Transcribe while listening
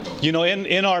You know,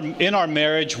 in our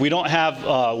marriage, we don't have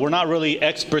we're not really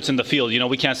experts in the field. You know,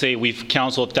 we can't say we've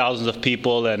counseled thousands of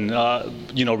people and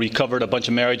you know, recovered a bunch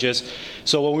of marriages.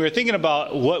 So when we were thinking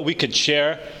about what we could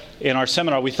share in our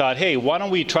seminar, we thought, hey, why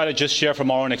don't we try to just share from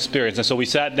our own experience? And so we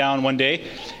sat down one day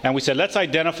and we said, let's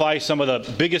identify some of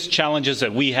the biggest challenges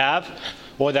that we have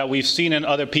or that we've seen in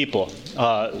other people,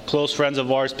 close friends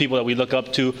of ours, people that we look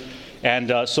up to.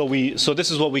 And so this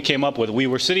is what we came up with. We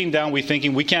were sitting down, we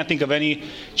thinking we can't think of any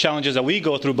challenges that we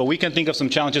go through, but we can think of some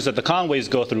challenges that the Conways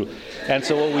go through. And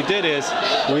so what we did is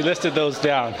we listed those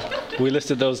down.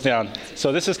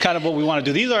 So this is kind of what we want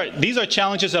to do. These are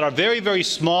challenges that are very, very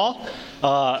small,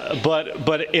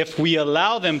 but if we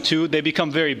allow them to, they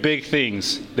become very big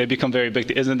things.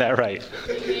 Isn't that right?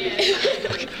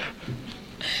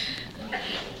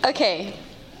 Okay.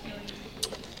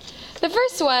 The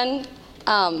first one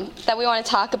that we want to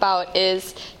talk about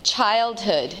is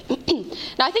childhood.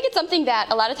 Now, I think it's something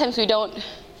that a lot of times we don't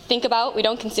think about, we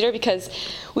don't consider, because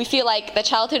we feel like the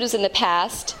childhood was in the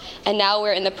past, and now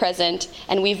we're in the present,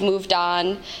 and we've moved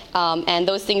on, and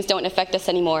those things don't affect us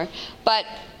anymore. But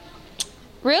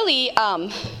really,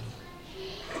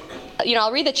 you know,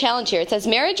 I'll read the challenge here. It says,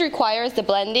 marriage requires the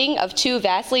blending of two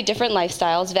vastly different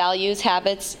lifestyles, values,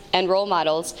 habits, and role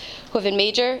models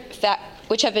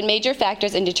which have been major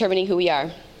factors in determining who we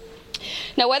are.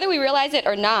 Now, whether we realize it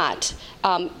or not,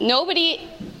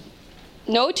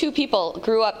 no two people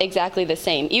grew up exactly the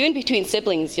same. Even between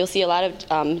siblings, you'll see a lot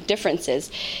of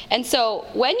differences. And so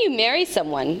when you marry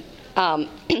someone,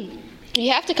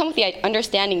 you have to come with the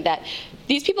understanding that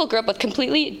these people grew up with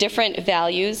completely different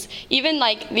values, even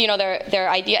like, you know, their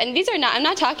idea. And these are not, I'm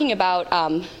not talking about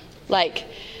like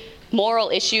moral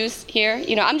issues here.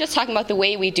 You know, I'm just talking about the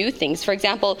way we do things. For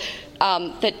example,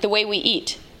 the way we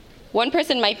eat. One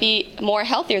person might be more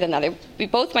healthier than the other. We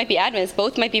both might be Adventists,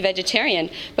 both might be vegetarian,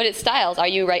 but it's styles. Do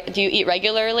you eat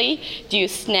regularly? Do you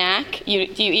snack? Do you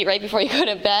eat right before you go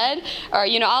to bed? Or,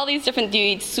 you know, all these different, do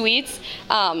you eat sweets?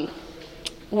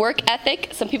 Work ethic,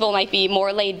 some people might be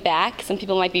more laid back, some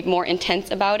people might be more intense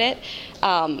about it.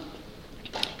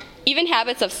 Even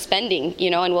habits of spending,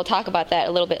 you know, and we'll talk about that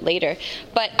a little bit later.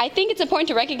 But I think it's important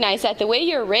to recognize that the way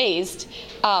you're raised,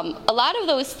 a lot of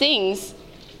those things,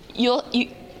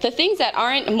 the things that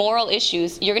aren't moral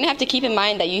issues, you're going to have to keep in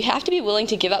mind that you have to be willing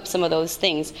to give up some of those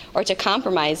things or to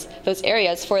compromise those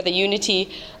areas for the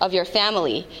unity of your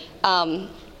family.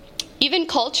 Even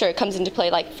culture comes into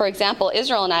play. Like, for example,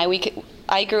 Israel and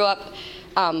I grew up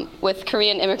with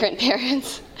Korean immigrant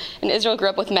parents, and Israel grew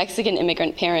up with Mexican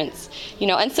immigrant parents. You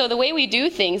know, and so the way we do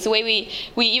things, the way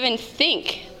we even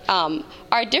think,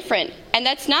 are different. And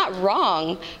that's not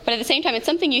wrong, but at the same time, it's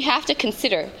something you have to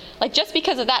consider. Like, just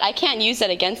because of that, I can't use that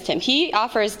against him. He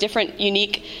offers different,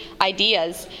 unique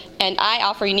ideas, and I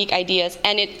offer unique ideas,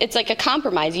 and it's like a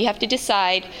compromise. You have to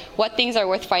decide what things are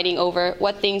worth fighting over,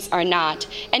 what things are not,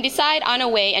 and decide on a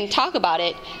way and talk about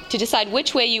it to decide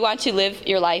which way you want to live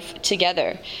your life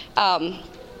together.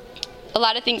 A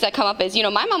lot of things that come up is, you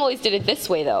know, my mom always did it this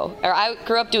way, though, or I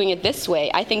grew up doing it this way.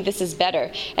 I think this is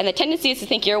better. And the tendency is to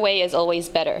think your way is always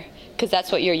better, because that's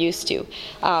what you're used to.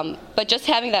 But just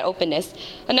having that openness.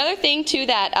 Another thing, too,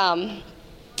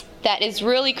 that is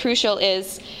really crucial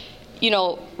is, you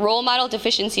know, role model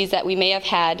deficiencies that we may have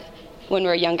had when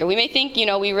we're younger. We may think, you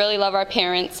know, we really love our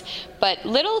parents, but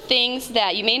little things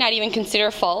that you may not even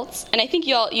consider faults, and I think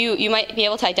you might be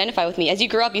able to identify with me. As you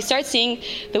grow up, you start seeing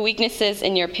the weaknesses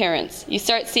in your parents. You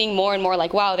start seeing more and more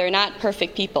like, wow, they're not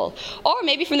perfect people. Or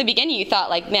maybe from the beginning you thought,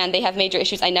 like, man, they have major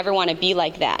issues, I never want to be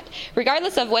like that.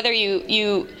 Regardless of whether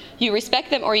you respect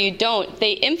them or you don't,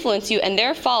 they influence you, and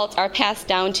their faults are passed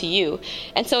down to you.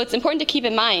 And so it's important to keep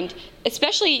in mind,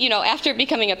 especially, you know, after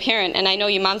becoming a parent, and I know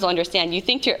you moms will understand, you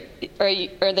think to,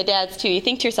 or the dads too, you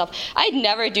think to yourself, I'd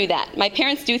never do that. My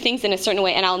parents do things in a certain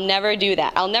way, and I'll never do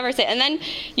that. I'll never say, and then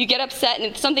you get upset,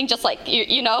 and something just like,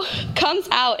 you know, comes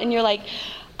out, and you're like,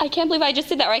 I can't believe I just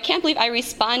did that, or I can't believe I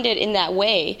responded in that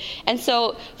way. And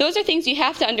so those are things you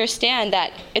have to understand,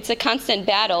 that it's a constant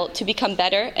battle to become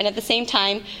better, and at the same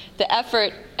time, the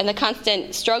effort and the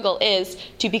constant struggle is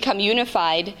to become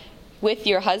unified with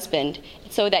your husband,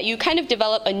 so that you kind of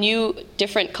develop a new,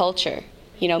 different culture.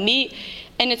 You know,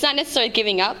 and it's not necessarily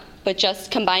giving up, but just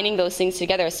combining those things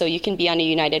together so you can be on a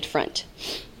united front.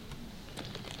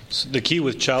 So the key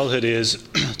with childhood is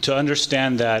to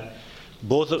understand that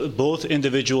both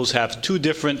individuals have two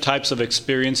different types of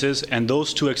experiences, and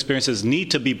those two experiences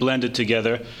need to be blended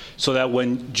together so that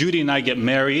when Judy and I get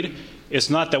married, it's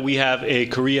not that we have a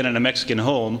Korean and a Mexican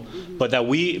home, but that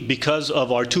we, because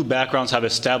of our two backgrounds, have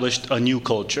established a new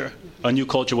culture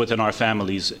within our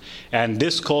families. And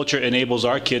this culture enables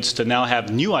our kids to now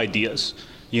have new ideas,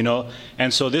 you know.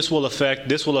 And so this will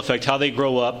affect how they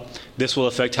grow up. This will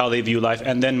affect how they view life.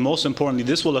 And then most importantly,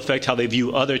 this will affect how they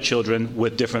view other children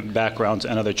with different backgrounds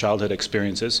and other childhood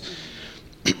experiences.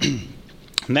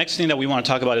 Next thing that we want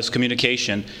to talk about is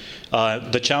communication.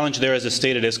 The challenge there, as it's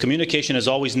stated, is communication is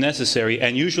always necessary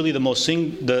and usually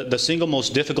the single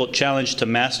most difficult challenge to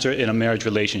master in a marriage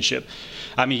relationship.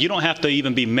 I mean, you don't have to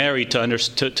even be married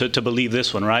to believe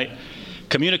this one, right?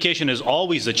 Communication is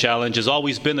always the challenge, has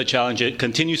always been the challenge. It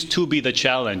continues to be the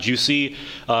challenge. You see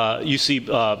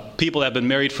people that have been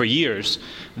married for years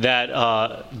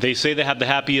that they say they have the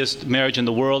happiest marriage in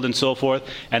the world and so forth,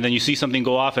 and then you see something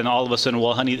go off and all of a sudden,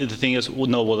 well, honey, the thing is, well,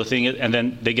 no, well, the thing is, and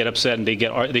then they get upset and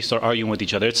they start arguing with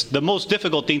each other. It's the most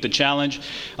difficult thing to challenge,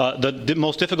 the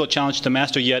most difficult challenge to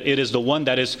master, yet it is the one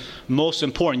that is most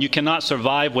important. You cannot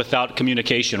survive without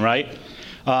communication, right?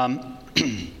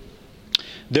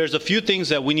 There's a few things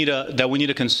that we need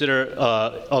to consider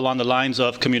along the lines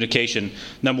of communication.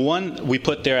 Number one, we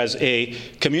put there as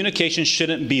communication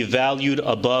shouldn't be valued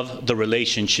above the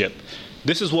relationship.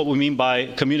 This is what we mean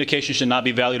by communication should not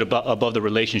be valued above the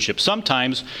relationship.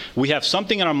 Sometimes we have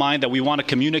something in our mind that we want to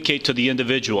communicate to the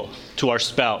individual, to our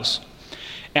spouse.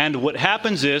 And what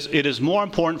happens is it is more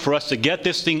important for us to get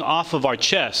this thing off of our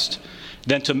chest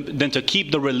than to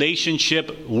keep the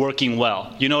relationship working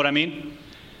well. You know what I mean?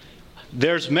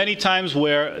 There's many times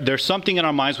where there's something in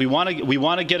our minds, we want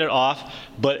to get it off,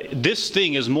 but this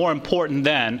thing is more important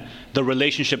than the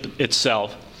relationship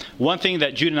itself. One thing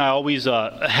that Judy and I always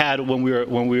had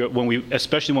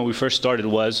especially when we first started,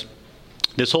 was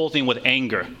this whole thing with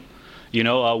anger. You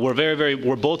know, we're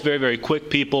both very, very quick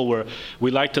people.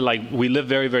 We live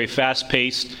very, very fast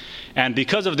paced. And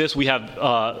because of this, we have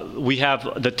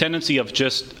the tendency of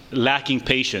just lacking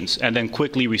patience and then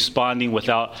quickly responding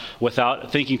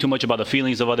without thinking too much about the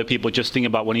feelings of other people, just thinking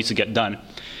about what needs to get done.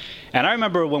 And I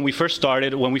remember when we first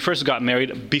got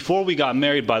married, before we got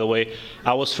married, by the way,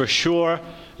 I was for sure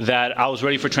that I was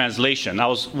ready for translation. I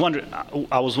was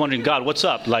wondering, God, what's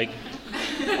up? Like,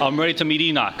 I'm ready to meet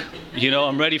Enoch. You know,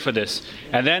 I'm ready for this.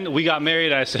 And then we got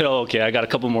married, and I said, oh, okay, I got a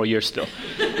couple more years still.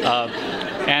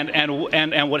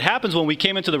 And what happens when we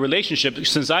came into the relationship,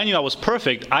 since I knew I was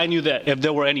perfect, I knew that if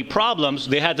there were any problems,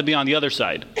 they had to be on the other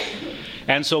side.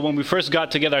 And so when we first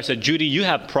got together, I said, Judy, you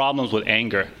have problems with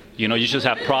anger. You know, you just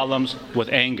have problems with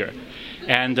anger.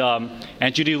 And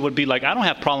Judy would be like, I don't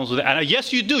have problems with it. And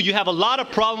yes, you do. You have a lot of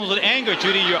problems with anger,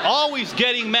 Judy. You're always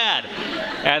getting mad.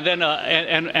 And then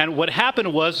and what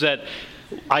happened was that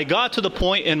I got to the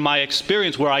point in my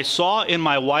experience where I saw in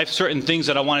my wife certain things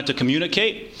that I wanted to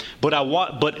communicate, but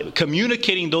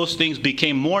communicating those things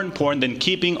became more important than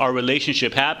keeping our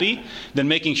relationship happy, than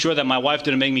making sure that my wife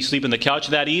didn't make me sleep in the couch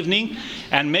that evening,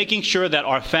 and making sure that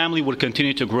our family would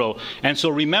continue to grow. And so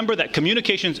remember that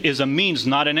communication is a means,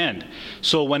 not an end.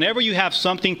 So whenever you have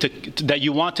something that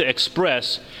you want to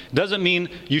express, doesn't mean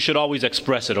you should always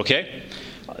express it, okay?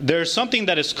 There's something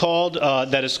that is called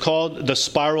the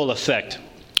spiral effect.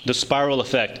 The spiral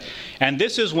effect. And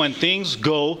this is when things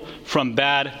go from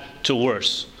bad to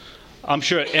worse. I'm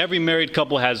sure every married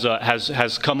couple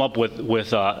has come up with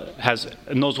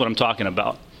knows what I'm talking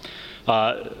about.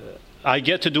 I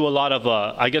get to do a lot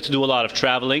of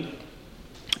traveling,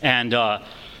 and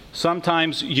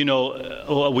sometimes, you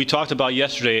know, we talked about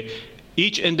yesterday,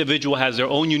 each individual has their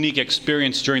own unique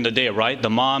experience during the day, right? The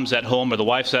mom's at home, or the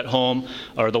wife's at home,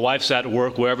 or the wife's at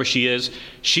work, wherever she is.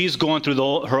 She's going through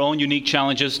her own unique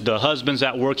challenges. The husband's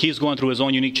at work. He's going through his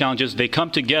own unique challenges. They come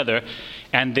together,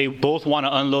 and they both want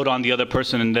to unload on the other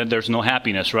person, and then there's no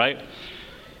happiness, right?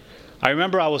 I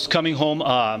remember I was coming home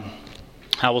one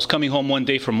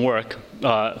day from work,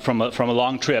 from a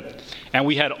long trip, and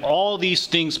we had all these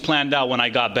things planned out when I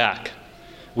got back.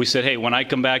 We said, hey, when I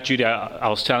come back, Judy, I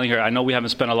was telling her, I know we haven't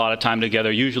spent a lot of time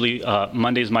together. Usually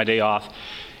Monday's my day off.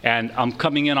 And I'm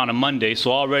coming in on a Monday,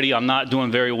 so already I'm not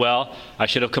doing very well. I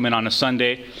should have come in on a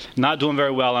Sunday. Not doing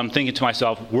very well. I'm thinking to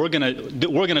myself, we're gonna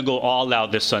go all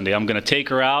out this Sunday. I'm gonna take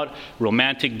her out,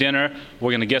 romantic dinner.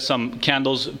 We're gonna get some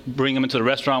candles, bring them into the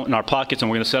restaurant in our pockets,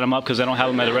 and we're gonna set them up because I don't have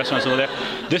them at the restaurants over there.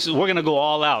 We're gonna go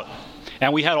all out.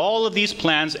 And we had all of these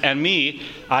plans, and me,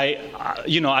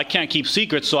 I can't keep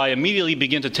secrets, so I immediately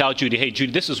begin to tell Judy, hey,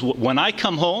 Judy, this is when I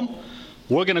come home,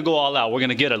 we're going to go all out. We're going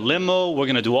to get a limo. We're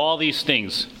going to do all these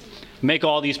things. Make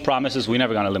all these promises. We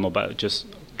never got a limo, but just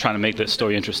trying to make this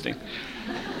story interesting.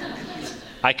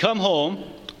 I come home,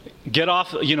 get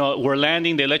off, we're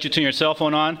landing. They let you turn your cell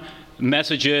phone on.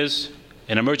 Messages,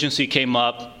 an emergency came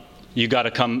up. You got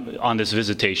to come on this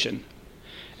visitation.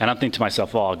 And I'm thinking to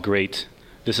myself, oh, great.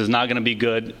 This is not going to be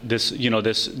good. This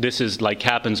is like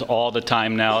happens all the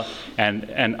time now.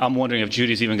 And I'm wondering if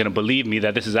Judy's even going to believe me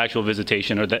that this is actual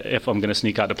visitation, or that if I'm going to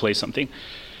sneak out to play something.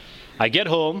 I get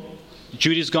home.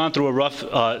 Judy's gone through a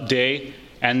rough day.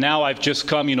 And now I've just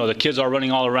come, the kids are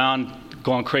running all around,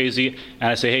 going crazy.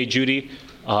 And I say, hey, Judy,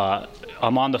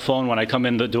 I'm on the phone when I come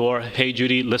in the door. Hey,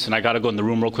 Judy, listen, I got to go in the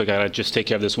room real quick. I got to just take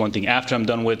care of this one thing. After I'm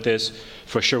done with this,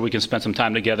 for sure we can spend some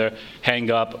time together.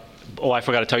 Hang up. Oh, I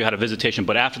forgot to tell you how to visitation.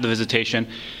 But after the visitation,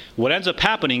 what ends up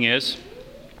happening is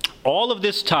all of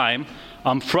this time,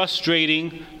 I'm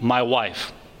frustrating my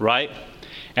wife, right?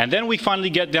 And then we finally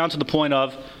get down to the point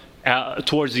of,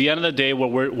 towards the end of the day,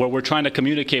 where we're trying to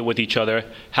communicate with each other,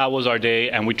 how was our day,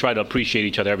 and we try to appreciate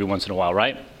each other every once in a while,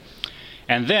 right?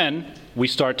 And then we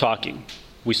start talking.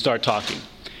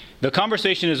 The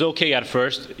conversation is okay at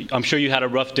first. I'm sure you had a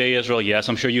rough day, Israel. Yes.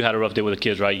 I'm sure you had a rough day with the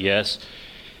kids, right? Yes.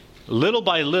 Little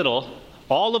by little,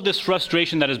 all of this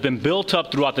frustration that has been built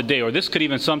up throughout the day, or this could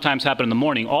even sometimes happen in the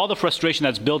morning, all the frustration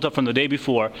that's built up from the day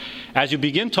before, as you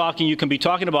begin talking, you can be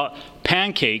talking about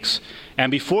pancakes,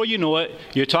 and before you know it,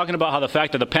 you're talking about how the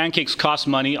fact that the pancakes cost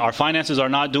money, our finances are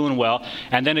not doing well,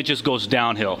 and then it just goes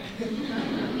downhill.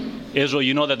 Israel,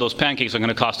 you know that those pancakes are going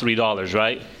to cost $3,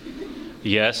 right?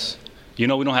 Yes. You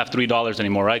know we don't have $3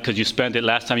 anymore, right? Because you spent it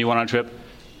last time you went on a trip.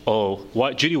 Oh,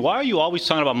 what, Judy, why are you always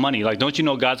talking about money? Like, don't you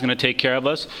know God's going to take care of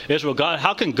us? Israel,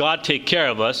 how can God take care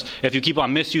of us if you keep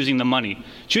on misusing the money?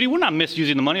 Judy, we're not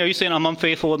misusing the money. Are you saying I'm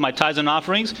unfaithful with my tithes and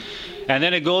offerings? And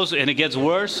then it goes and it gets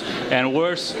worse and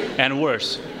worse and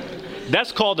worse.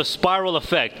 That's called the spiral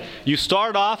effect. You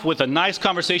start off with a nice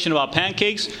conversation about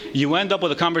pancakes. You end up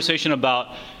with a conversation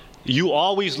about, you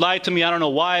always lied to me. I don't know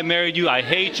why I married you. I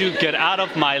hate you. Get out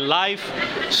of my life.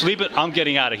 I'm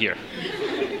getting out of here.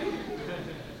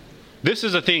 This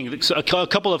is a thing, a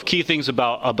couple of key things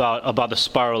about the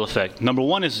spiral effect. Number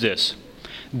one is this,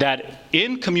 that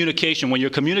in communication, when you're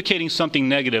communicating something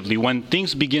negatively, when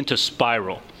things begin to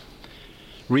spiral,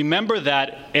 remember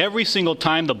that every single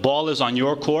time the ball is on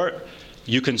your court,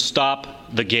 you can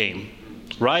stop the game,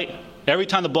 right? Every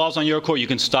time the ball's on your court, you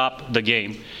can stop the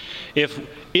game.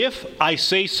 If I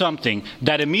say something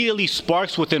that immediately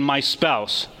sparks within my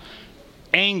spouse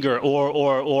anger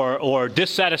or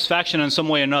dissatisfaction in some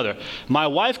way or another, my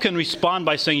wife can respond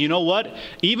by saying, you know what?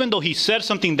 Even though he said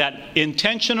something that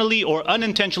intentionally or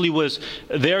unintentionally was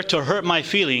there to hurt my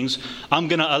feelings, I'm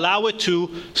going to allow it to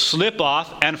slip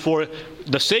off, and for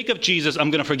the sake of Jesus,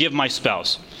 I'm going to forgive my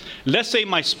spouse. Let's say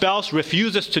my spouse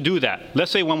refuses to do that.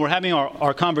 Let's say when we're having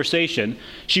our conversation,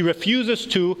 she refuses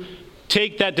to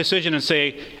take that decision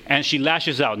and she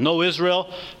lashes out. No,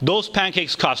 Israel, those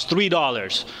pancakes cost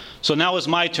 $3. So now it's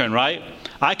my turn, right?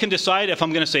 I can decide if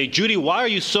I'm going to say, Judy, why are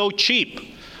you so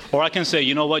cheap? Or I can say,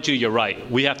 you know what, Judy, you're right.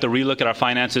 We have to relook at our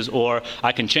finances. Or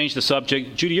I can change the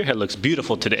subject. Judy, your hair looks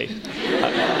beautiful today.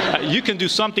 You can do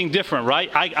something different,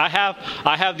 right? I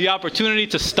have the opportunity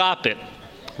to stop it,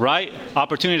 right?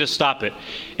 Opportunity to stop it.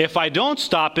 If I don't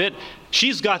stop it,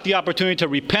 she's got the opportunity to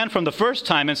repent from the first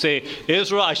time and say,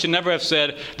 Israel, I should never have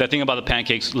said that thing about the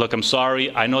pancakes. Look, I'm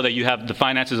sorry. I know that you have the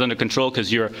finances under control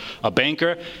because you're a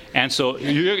banker. And so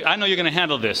I know you're going to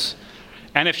handle this.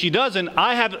 And if she doesn't,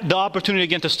 I have the opportunity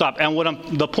again to stop. And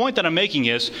the point that I'm making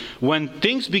is, when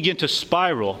things begin to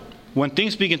spiral,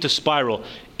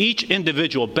 each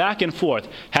individual back and forth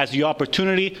has the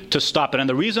opportunity to stop it. And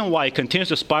the reason why it continues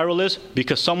to spiral is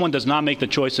because someone does not make the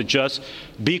choice to just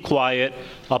be quiet,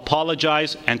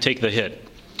 apologize, and take the hit.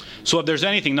 So if there's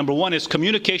anything, number one is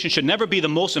communication should never be the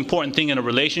most important thing in a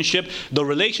relationship. The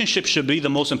relationship should be the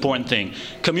most important thing.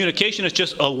 Communication is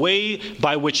just a way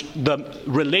by which the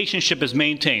relationship is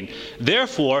maintained.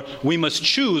 Therefore, we must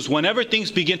choose, whenever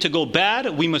things begin to go bad,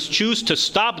 we must choose to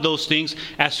stop those things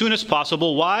as soon as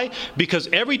possible. Why? Because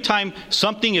every time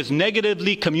something is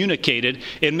negatively communicated,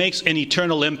 it makes an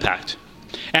eternal impact.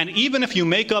 And even if you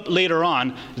make up later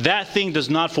on, that thing does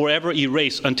not forever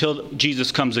erase until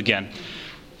Jesus comes again.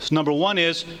 So number one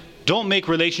is, don't make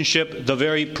relationship the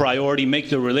very priority. Make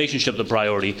the relationship the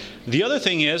priority. The other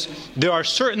thing is, there are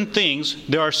certain things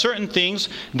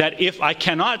that if I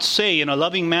cannot say in a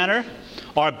loving manner,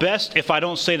 are best if I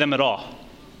don't say them at all.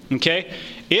 Okay?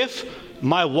 If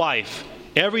my wife,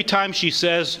 every time she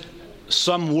says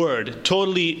some word,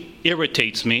 totally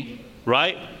irritates me,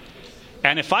 right?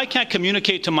 And if I can't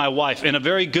communicate to my wife in a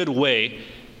very good way,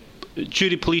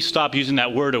 Judy, please stop using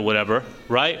that word or whatever,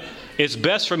 right? It's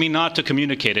best for me not to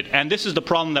communicate it. And this is the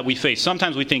problem that we face.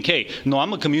 Sometimes we think, hey, no, I'm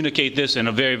going to communicate this in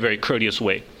a very, very courteous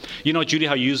way. You know, Judy,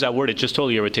 how you use that word, it just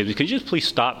totally irritates me. Can you just please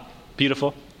stop?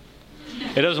 Beautiful.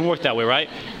 It doesn't work that way, right?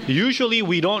 Usually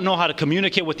we don't know how to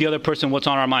communicate with the other person what's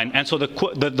on our mind. And so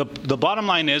the bottom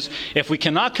line is, if we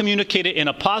cannot communicate it in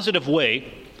a positive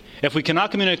way,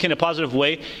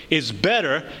 it's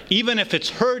better, even if it's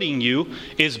hurting you,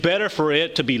 it's better for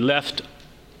it to be left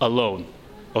alone.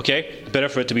 Okay? Better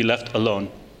for it to be left alone.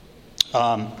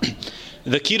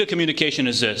 The key to communication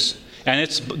is this, and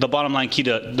it's the bottom line key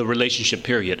to the relationship,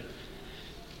 period.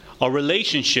 A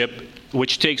relationship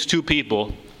which takes two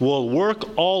people will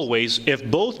work always if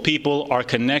both people are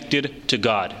connected to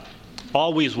God.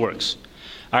 Always works.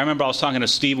 I remember I was talking to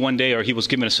Steve one day, or he was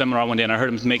giving a seminar one day, and I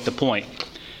heard him make the point.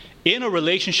 In a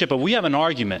relationship, if we have an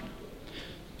argument,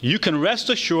 you can rest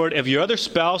assured if your other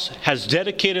spouse has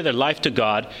dedicated their life to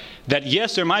God, that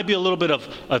yes, there might be a little bit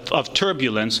of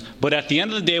turbulence, but at the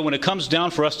end of the day, when it comes down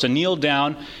for us to kneel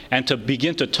down and to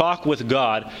begin to talk with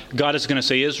God, God is going to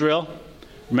say, Israel,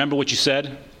 remember what you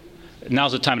said?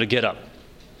 Now's the time to get up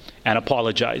and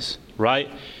apologize, right?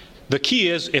 The key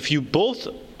is, if you both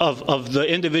of the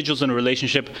individuals in a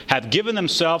relationship have given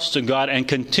themselves to God and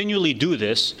continually do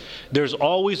this, there's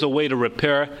always a way to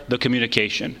repair the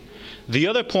communication. The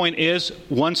other point is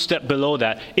one step below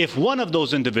that. If one of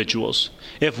those individuals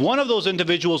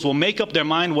will make up their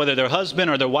mind whether their husband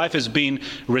or their wife is being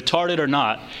retarded or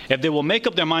not, if they will make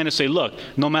up their mind and say, look,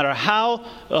 no matter how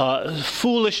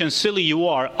foolish and silly you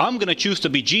are, I'm going to choose to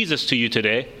be Jesus to you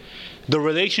today, the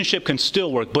relationship can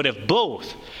still work. But if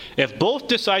both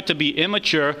decide to be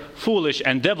immature, foolish,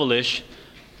 and devilish,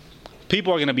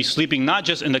 people are going to be sleeping not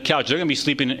just in the couch, they're going to be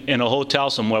sleeping in a hotel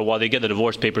somewhere while they get the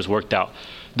divorce papers worked out.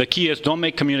 The key is, don't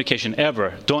make communication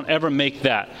don't ever make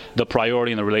that the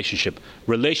priority in the relationship.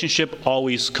 Relationship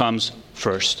always comes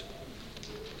first.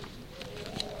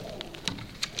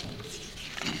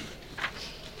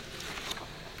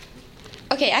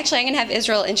 Okay, actually I'm going to have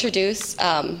Israel introduce,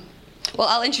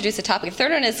 I'll introduce the topic. The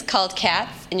third one is called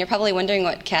cats, and you're probably wondering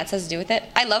what cats has to do with it.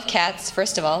 I love cats,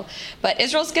 first of all, but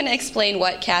Israel's going to explain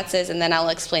what cats is, and then I'll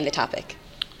explain the topic.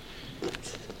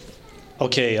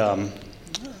 Okay,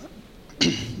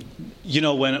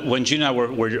 when Judy and I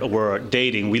were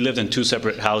dating, we lived in two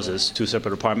separate houses, two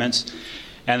separate apartments.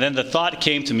 And then the thought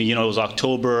came to me, it was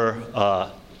October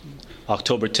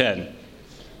 10,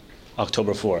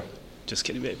 October 4. Just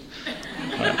kidding, babe.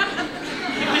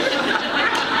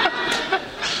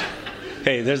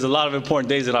 Hey, there's a lot of important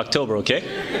days in October, okay?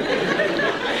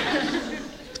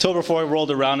 October 4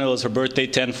 rolled around, it was her birthday,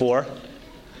 10-4.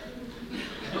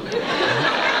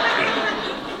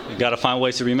 You gotta find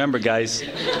ways to remember, guys.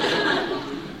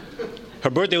 Her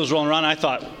birthday was rolling around. I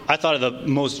thought of the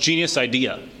most genius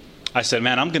idea. I said,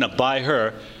 man, I'm going to buy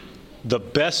her the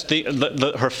best thing,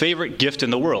 her favorite gift in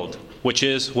the world, which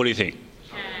is, what do you think?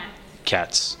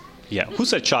 Cats. Yeah. Who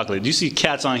said chocolate? Do you see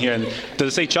cats on here? And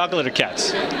does it say chocolate or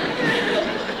cats?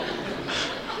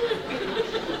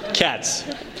 Cats.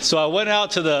 So I went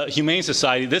out to the Humane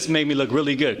Society. This made me look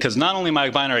really good, because not only am I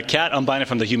buying her a cat, I'm buying it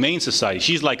from the Humane Society.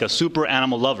 She's like a super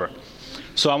animal lover.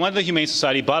 So I went to the Humane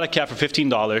Society, bought a cat for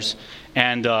 $15,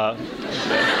 and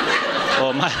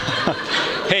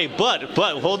hey, but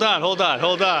hold on.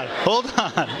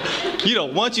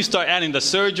 Once you start adding the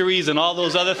surgeries and all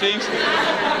those other things,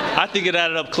 I think it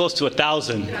added up close to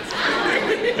 $1,000,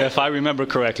 if I remember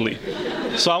correctly.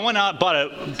 So I went out, bought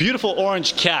a beautiful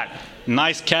orange cat.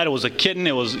 Nice cat. It was a kitten.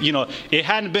 It was, it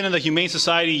hadn't been in the Humane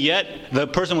Society yet. The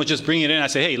person was just bringing it in. I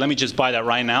said, hey, let me just buy that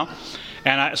right now.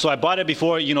 And so I bought it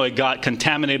before, it got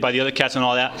contaminated by the other cats and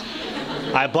all that.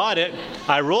 I bought it.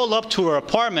 I roll up to her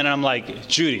apartment, and I'm like,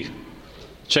 Judy,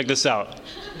 check this out.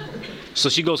 So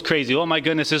she goes crazy. Oh, my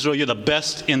goodness, Israel, you're the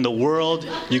best in the world.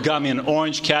 You got me an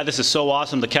orange cat. This is so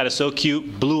awesome. The cat is so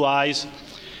cute, blue eyes.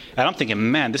 And I'm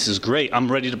thinking, man, this is great.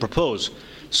 I'm ready to propose.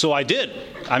 So I did.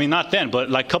 I mean, not then, but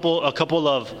like a couple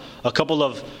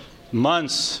of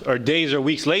months or days or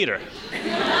weeks later,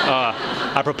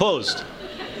 I proposed.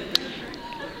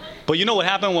 But you know what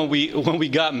happened when we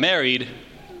got married?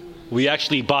 We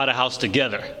actually bought a house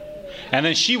together. And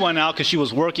then she went out because she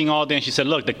was working all day, and she said,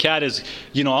 look, the cat is,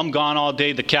 I'm gone all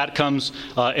day. The cat comes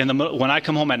when I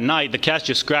come home at night, the cat's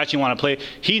just scratching, want to play.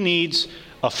 He needs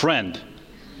a friend.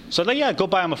 So I'm like, yeah, go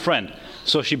buy him a friend.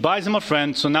 So she buys him a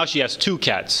friend, so now she has 2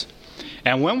 cats.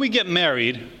 And when we get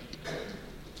married,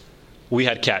 we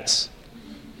had cats.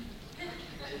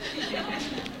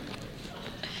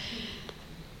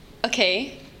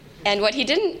 Okay. And what he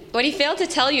failed to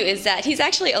tell you is that he's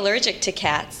actually allergic to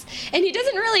cats. And he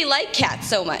doesn't really like cats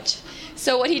so much.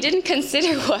 So what he didn't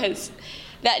consider was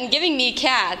that in giving me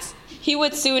cats, he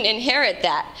would soon inherit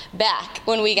that back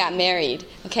when we got married,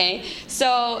 okay?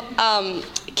 So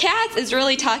cats is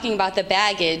really talking about the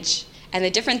baggage and the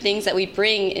different things that we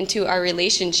bring into our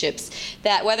relationships,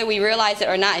 that whether we realize it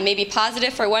or not, it may be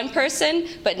positive for one person,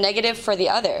 but negative for the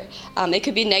other. It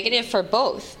could be negative for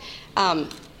both.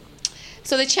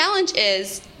 So the challenge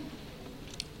is,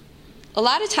 a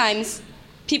lot of times,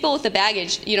 people with the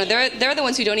baggage, they're the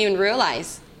ones who don't even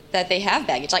realize that they have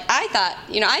baggage. Like, I thought,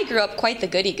 I grew up quite the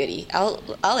goody-goody.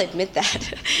 I'll admit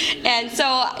that. And so,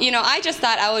 I just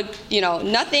thought I would,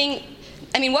 nothing.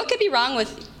 I mean, what could be wrong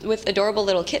with adorable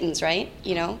little kittens, right?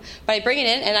 But I bring it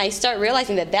in, and I start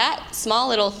realizing that small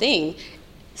little thing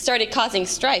started causing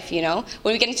strife, when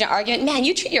we get into an argument, man,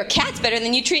 you treat your cats better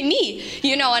than you treat me,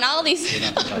 and all these,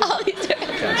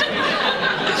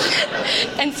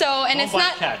 and so, and it's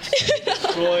not cats.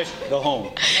 Destroy the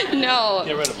home. No,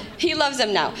 get rid of them. He loves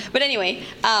them now. But anyway,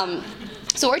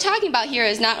 so what we're talking about here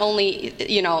is not only,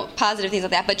 positive things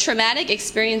like that, but traumatic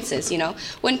experiences,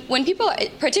 When people,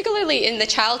 particularly in the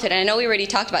childhood, and I know we already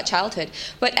talked about childhood,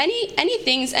 but any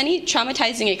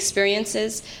traumatizing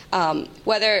experiences,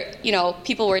 whether,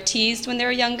 people were teased when they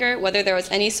were younger, whether there was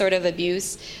any sort of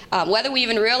abuse, whether we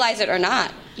even realize it or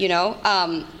not,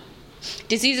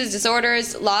 diseases,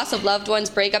 disorders, loss of loved ones,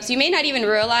 breakups, you may not even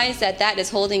realize that is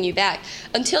holding you back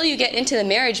until you get into the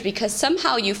marriage, because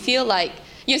somehow you feel like,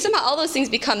 somehow all those things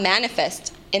become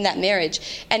manifest in that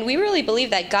marriage. And we really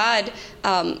believe that God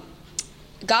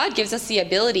gives us the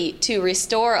ability to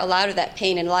restore a lot of that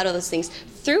pain and a lot of those things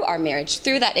through our marriage,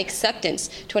 through that acceptance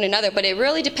to one another. But it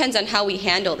really depends on how we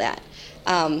handle that.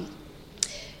 A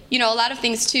lot of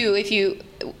things too, if you,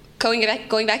 going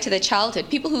back to the childhood,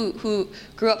 people who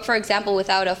grew up, for example,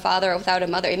 without a father or without a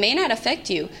mother, it may not affect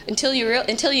you until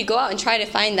you go out and try to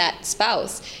find that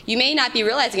spouse. You may not be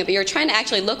realizing it, but you're trying to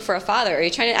actually look for a father, or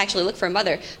you're trying to actually look for a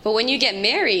mother. But when you get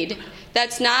married,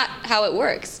 that's not how it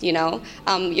works,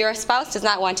 Your spouse does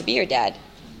not want to be your dad.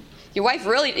 Your wife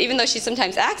really, even though she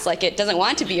sometimes acts like it, doesn't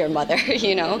want to be your mother,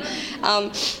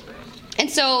 And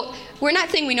so we're not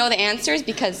saying we know the answers,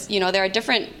 because, there are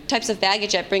different types of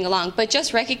baggage that bring along, but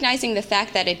just recognizing the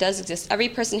fact that it does exist. Every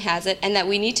person has it, and that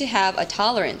we need to have a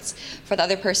tolerance for the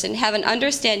other person, have an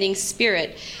understanding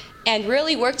spirit, and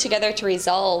really work together to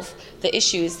resolve the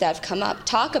issues that have come up.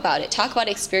 Talk about it. Talk about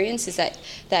experiences that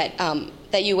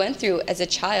you went through as a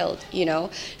child,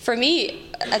 For me,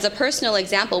 as a personal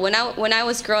example, when I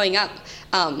was growing up,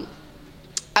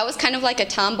 I was kind of like a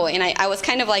tomboy, and I was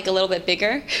kind of like a little bit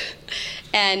bigger.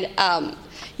 And,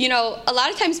 a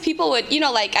lot of times people would,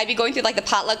 I'd be going through like the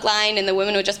potluck line, and the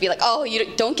women would just be like, oh,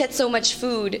 you don't get so much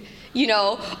food,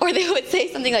 or they would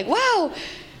say something like, wow,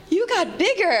 you got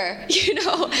bigger,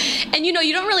 And, you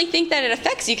don't really think that it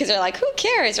affects you, because they're like, who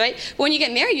cares, right? But when you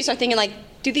get married, you start thinking like,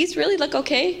 do these really look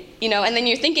okay? And then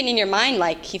you're thinking in your mind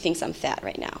like, he thinks I'm fat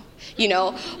right now.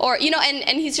 Or,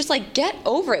 and he's just like, get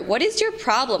over it. What is your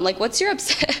problem? Like, what's your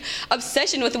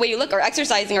obsession with the way you look, or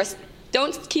exercising, or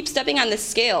don't keep stepping on the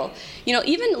scale?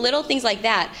 Even little things like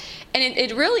that. And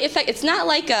it really affects, it's not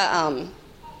like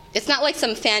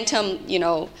some phantom,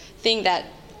 thing that,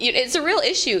 it's a real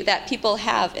issue that people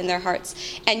have in their hearts.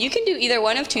 And you can do either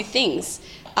one of two things.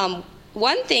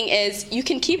 One thing is, you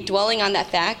can keep dwelling on that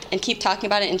fact and keep talking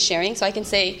about it and sharing. So I can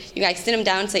say, I sit him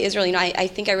down and say, Israel, I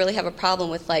think I really have a problem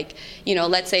with, like,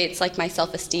 let's say it's like my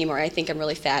self-esteem, or I think I'm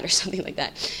really fat or something like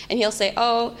that. And he'll say,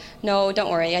 oh, no,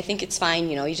 don't worry. I think it's fine.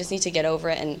 You just need to get over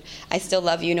it, and I still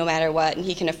love you no matter what. And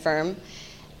he can affirm.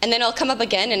 And then it'll come up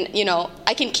again, and,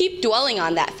 I can keep dwelling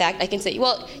on that fact. I can say,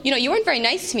 well, you weren't very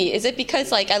nice to me. Is it because,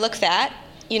 like, I look fat?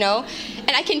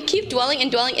 And I can keep dwelling and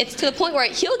dwelling. It's to the point where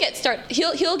he'll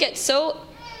get so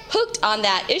hooked on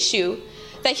that issue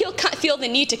that he'll feel the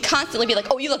need to constantly be like,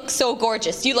 oh, you look so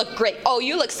gorgeous. You look great. Oh,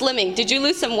 you look slimming. Did you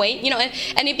lose some weight?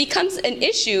 And it becomes an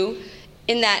issue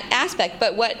in that aspect.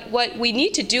 But what we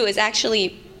need to do is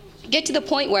actually get to the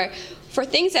point where, for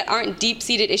things that aren't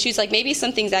deep-seated issues, like maybe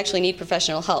some things actually need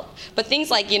professional help, but things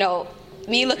like,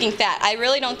 me looking fat, I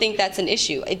really don't think that's an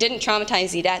issue. It didn't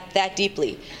traumatize you that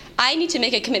deeply. I need to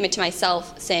make a commitment to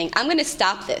myself saying, I'm going to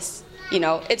stop this.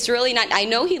 It's really not, I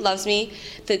know he loves me.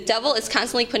 The devil is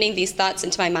constantly putting these thoughts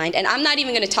into my mind, and I'm not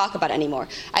even going to talk about it anymore.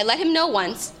 I let him know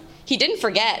once. He didn't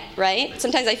forget, right?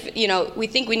 Sometimes we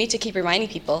think we need to keep reminding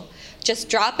people. Just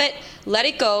drop it, let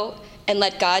it go, and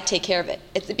let God take care of it.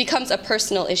 It becomes a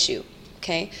personal issue,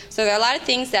 okay? So there are a lot of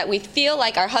things that we feel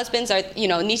like our husbands are,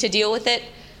 need to deal with it,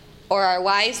 or our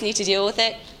wives need to deal with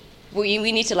it. We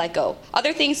need to let go.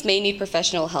 Other things may need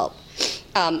professional help.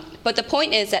 But the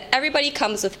point is that everybody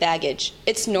comes with baggage.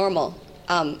 It's normal.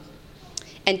 And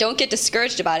don't get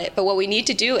discouraged about it. But what we need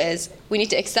to do is we need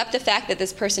to accept the fact that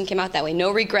this person came out that way.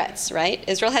 No regrets, right?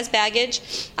 Israel has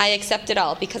baggage. I accept it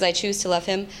all because I choose to love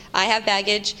him. I have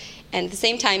baggage. And at the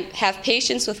same time, have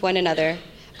patience with one another.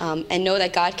 and know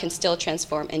that God can still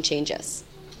transform and change us.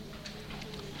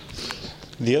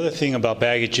 The other thing about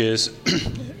baggage is,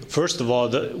 first of all,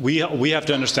 we have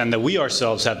to understand that we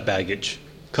ourselves have baggage.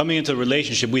 Coming into a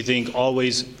relationship, we think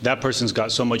always that person's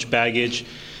got so much baggage,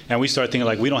 and we start thinking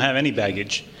like we don't have any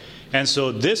baggage. And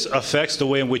so this affects the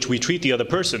way in which we treat the other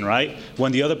person, right?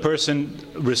 When the other person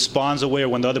responds a way, or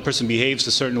when the other person behaves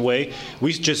a certain way,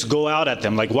 we just go out at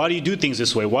them like, why do you do things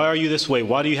this way? Why are you this way?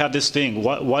 Why do you have this thing?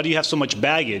 Why do you have so much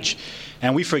baggage?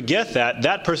 And we forget that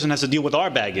that person has to deal with our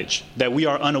baggage that we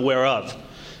are unaware of.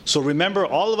 So remember,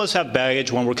 all of us have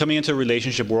baggage when we're coming into a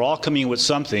relationship. We're all coming in with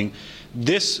something.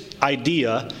 This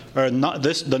idea, or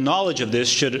the knowledge of this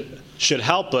should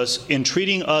help us in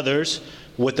treating others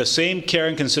with the same care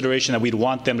and consideration that we'd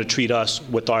want them to treat us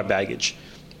with our baggage.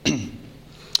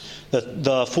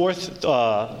 The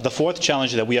fourth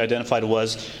challenge that we identified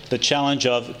was the challenge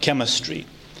of chemistry.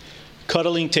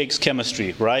 Cuddling takes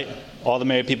chemistry, right? All the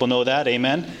married people know that,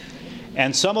 amen?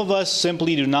 And some of us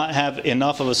simply do not have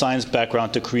enough of a science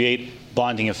background to create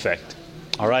bonding effect.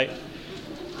 All right?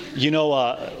 You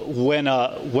know, when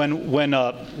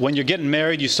you're getting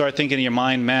married, you start thinking in your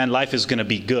mind, man, life is going to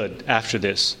be good after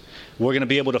this. We're going to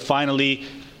be able to finally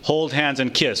hold hands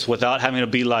and kiss without having to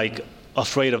be like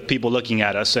afraid of people looking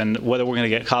at us and whether we're going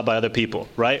to get caught by other people,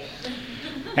 right?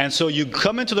 And so you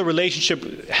come into the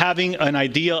relationship having an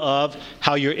idea of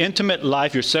how your intimate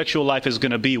life, your sexual life is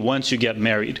going to be once you get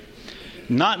married.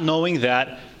 Not knowing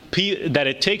that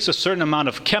it takes a certain amount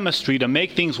of chemistry to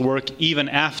make things work even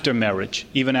after marriage.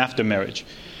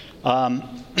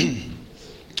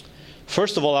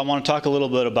 First of all, I want to talk a little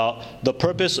bit about the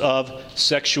purpose of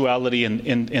sexuality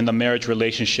in the marriage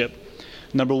relationship.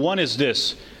 Number one is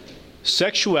this: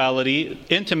 sexuality,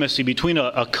 intimacy between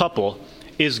a couple,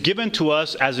 is given to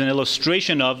us as an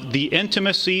illustration of the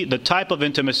intimacy, the type of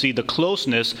intimacy, the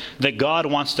closeness that God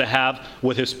wants to have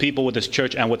with his people, with his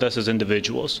church, and with us as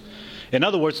individuals. In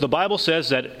other words, the Bible says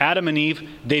that Adam and Eve,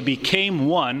 they became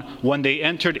one when they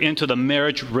entered into the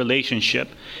marriage relationship.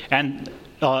 And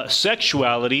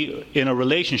sexuality in a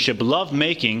relationship,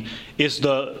 love-making, is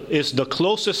the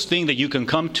closest thing that you can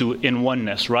come to in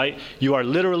oneness, right? You are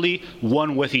literally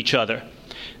one with each other.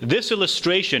 This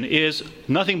illustration is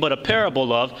nothing but a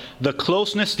parable of the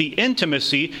closeness, the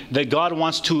intimacy that God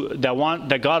wants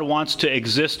to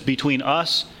exist between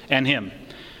us and him.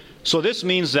 So this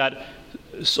means that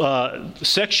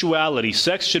sex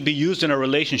should be used in a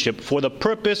relationship for the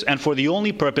purpose and for the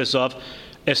only purpose of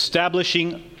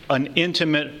establishing an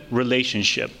intimate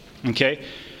relationship. Okay?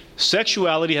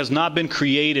 Sexuality has not been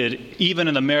created, even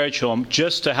in the marriage home,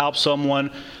 just to help someone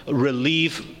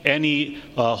relieve any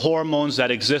hormones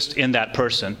that exist in that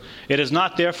person. It is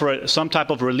not there for some type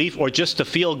of relief or just to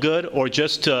feel good or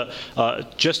just to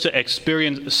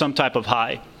experience some type of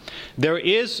high. There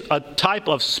is a type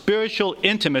of spiritual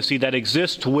intimacy that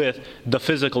exists with the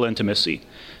physical intimacy.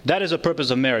 That is the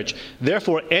purpose of marriage.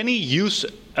 Therefore, any use,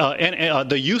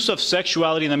 the use of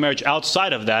sexuality in the marriage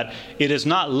outside of that, it is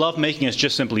not lovemaking, it's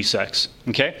just simply sex.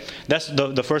 Okay? That's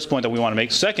the first point that we want to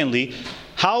make. Secondly,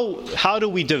 how do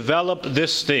we develop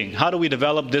this thing? How do we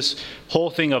develop this whole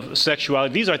thing of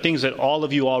sexuality? These are things that all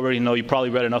of you already know. You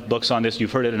probably read enough books on this.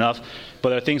 You've heard it enough. But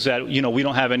there are things that, we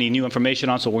don't have any new information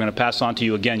on, so we're going to pass on to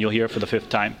you again. You'll hear it for the 5th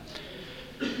time.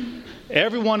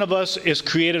 Every one of us is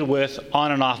created with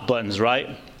on and off buttons,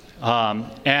 right?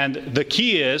 And the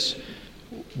key is,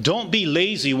 don't be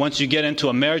lazy once you get into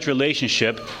a marriage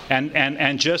relationship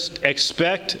and just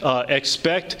expect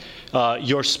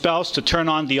your spouse to turn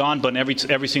on the on button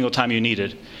every single time you need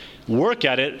it. Work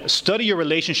at it, study your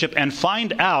relationship, and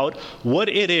find out what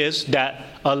it is that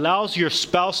allows your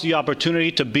spouse the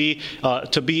opportunity to be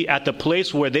at the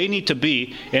place where they need to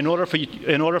be in order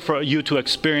for you to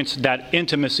experience that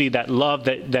intimacy, that love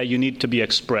that you need to be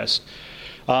expressed.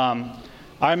 I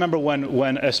remember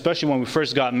especially when we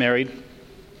first got married,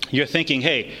 you're thinking,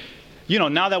 hey,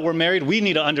 now that we're married, we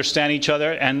need to understand each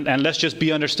other, and let's just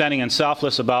be understanding and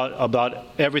selfless about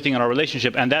everything in our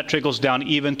relationship. And that trickles down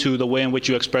even to the way in which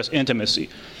you express intimacy.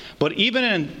 But even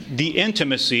in the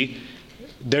intimacy,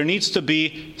 there needs to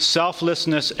be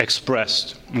selflessness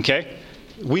expressed, okay?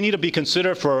 We need to be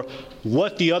considerate for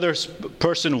what the other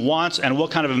person wants and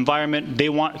what kind of environment they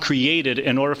want created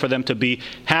in order for them to be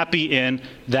happy in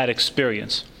that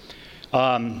experience.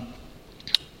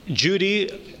 Judy,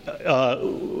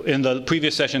 in the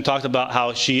previous session, talked about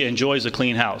how she enjoys a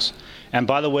clean house. And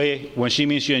by the way, when she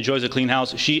means she enjoys a clean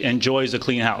house, she enjoys a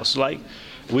clean house. Like,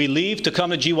 we leave to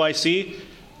come to GYC,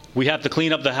 we have to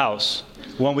clean up the house.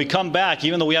 When we come back,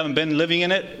 even though we haven't been living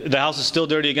in it, the house is still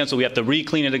dirty again, so we have to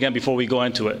re-clean it again before we go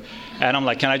into it. And I'm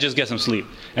like, can I just get some sleep?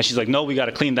 And she's like, no, we got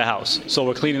to clean the house. So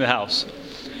we're cleaning the house.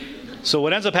 So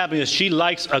what ends up happening is she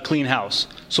likes a clean house.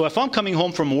 So if I'm coming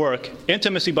home from work,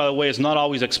 intimacy, by the way, is not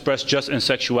always expressed just in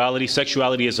sexuality.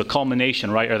 Sexuality is a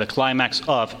culmination, right, or the climax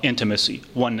of intimacy,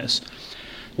 oneness.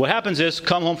 What happens is,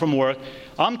 come home from work,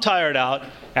 I'm tired out,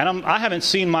 and I haven't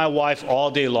seen my wife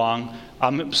all day long.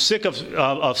 I'm sick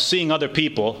of seeing other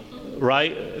people,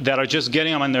 right, that are just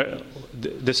getting on their,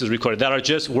 this is recorded, that are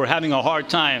just, we're having a hard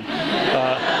time,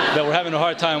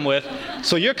 with.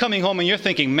 So you're coming home and you're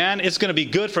thinking, man, it's going to be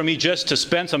good for me just to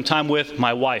spend some time with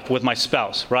my wife, with my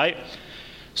spouse, right?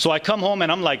 So I come home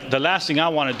and I'm like, the last thing I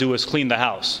want to do is clean the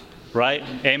house, right?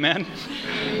 Amen?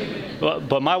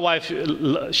 But my wife,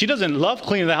 she doesn't love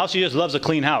cleaning the house, she just loves a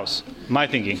clean house, my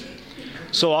thinking.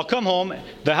 So I'll come home,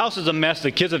 the house is a mess,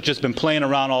 the kids have just been playing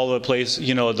around all over the place,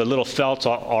 you know, the little felts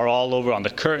are all over on the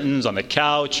curtains, on the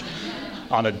couch,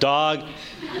 on the dog.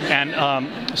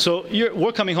 And so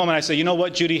we're coming home and I say, you know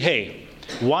what, Judy, hey,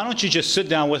 why don't you just sit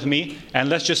down with me and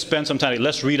let's just spend some time,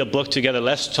 let's read a book together,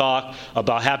 let's talk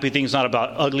about happy things, not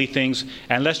about ugly things,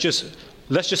 and let's just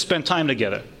spend time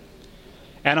together.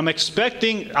 And I'm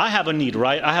expecting, I have a need,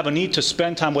 right? I have a need to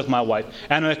spend time with my wife.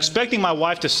 And I'm expecting my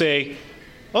wife to say,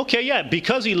 okay, yeah,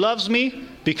 because he loves me,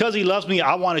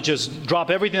 I want to just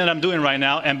drop everything that I'm doing right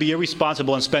now and be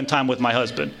irresponsible and spend time with my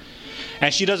husband.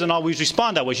 And she doesn't always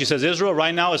respond that way. She says, Israel,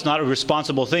 right now it's not a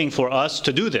responsible thing for us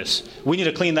to do this. We need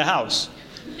to clean the house.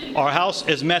 Our house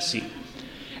is messy.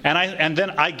 And then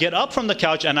I get up from the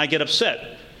couch and I get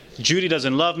upset. Judy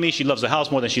doesn't love me. She loves the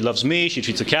house more than she loves me. She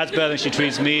treats the cats better than she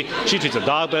treats me. She treats the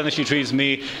dog better than she treats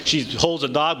me. She holds the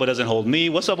dog but doesn't hold me.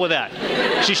 What's up with that?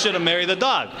 She should have married the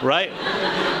dog, right?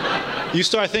 You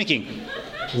start thinking,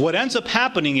 what ends up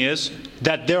happening is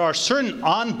that there are certain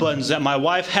on buttons that my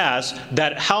wife has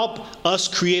that help us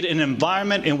create an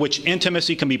environment in which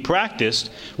intimacy can be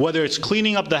practiced, whether it's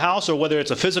cleaning up the house or whether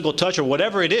it's a physical touch or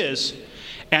whatever it is,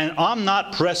 and I'm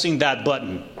not pressing that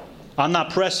button. I'm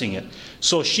not pressing it.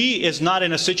 So she is not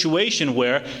in a situation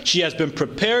where she has been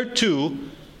prepared to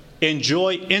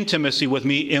enjoy intimacy with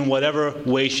me in whatever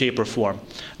way, shape, or form.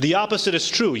 The opposite is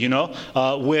true, you know,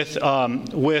 with the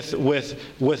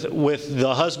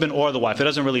husband or the wife. It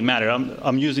doesn't really matter.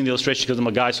 I'm using the illustration because I'm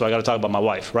a guy, so I got to talk about my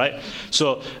wife, right?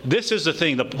 So this is the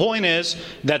thing. The point is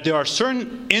that there are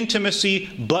certain intimacy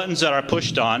buttons that are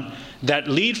pushed on that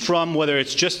lead from whether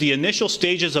it's just the initial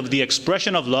stages of the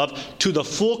expression of love to the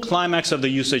full climax of the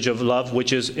usage of love,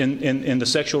 which is in the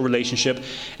sexual relationship.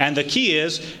 And the key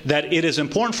is that it is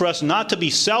important for us not to be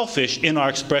selfish in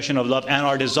our expression of love and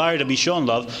our desire to be shown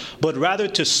love, but rather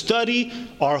to study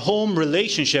our home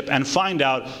relationship and find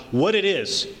out what it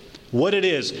is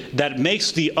that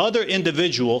makes the other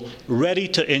individual ready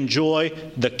to enjoy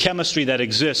the chemistry that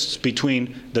exists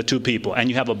between the two people. And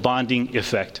you have a bonding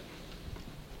effect.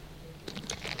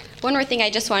 One more thing I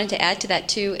just wanted to add to that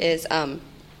too is I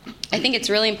think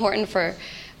it's really important for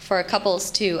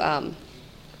couples to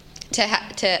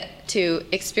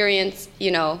experience,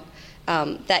 you know,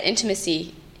 that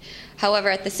intimacy. However,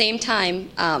 at the same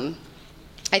time, I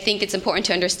think it's important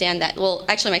to understand that. Well,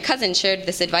 actually, my cousin shared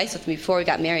this advice with me before we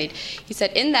got married. He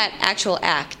said, in that actual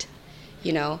act,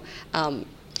 you know,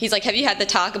 he's like, "Have you had the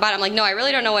talk about it?" I'm like, "No, I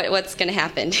really don't know what's going to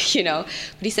happen," you know.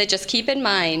 But he said, just keep in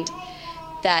mind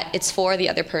that it's for the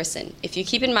other person. If you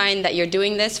keep in mind that you're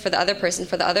doing this for the other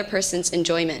person's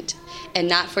enjoyment, and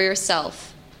not for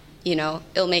yourself, you know,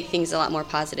 it'll make things a lot more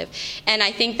positive. And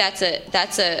I think that's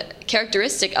a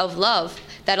characteristic of love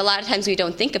that a lot of times we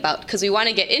don't think about, because we want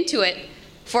to get into it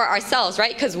for ourselves,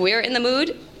 right? Because we're in the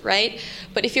mood, right?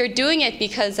 But if you're doing it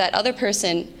because that other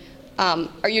person,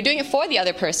 or you're doing it for the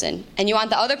other person, and you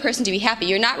want the other person to be happy,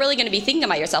 you're not really going to be thinking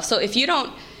about yourself. So if you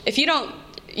don't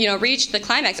you know, reach the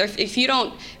climax, or if you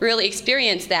don't really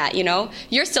experience that, you know,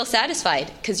 you're still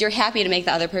satisfied because you're happy to make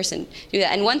the other person do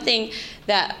that. And one thing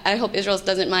that I hope Israel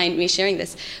doesn't mind me sharing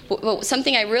this, but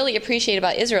something I really appreciate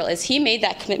about Israel is he made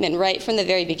that commitment right from the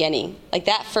very beginning, like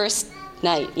that first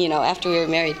night, you know, after we were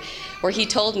married, where he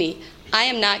told me,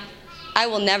 I do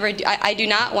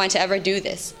not want to ever do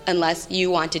this unless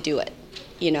you want to do it,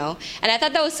 you know. And I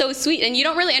thought that was so sweet, and you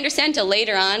don't really understand until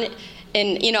later on,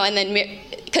 and you know, and then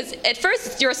because at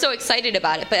first you're so excited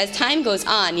about it, but as time goes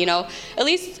on, you know, at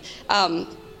least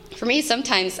for me,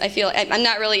 sometimes I feel I'm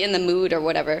not really in the mood or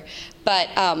whatever, but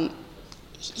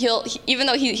even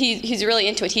though he's really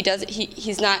into it, he doesn't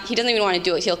even want to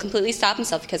do it. He'll completely stop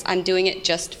himself because I'm doing it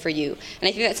just for you. And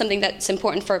I think that's something that's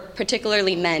important for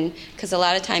particularly men, because a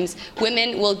lot of times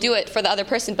women will do it for the other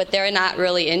person, but they're not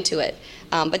really into it.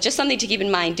 But just something to keep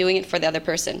in mind, doing it for the other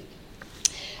person.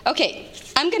 Okay,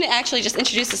 I'm going to actually just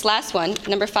introduce this last one,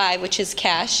 number 5, which is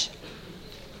cash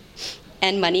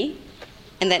and money.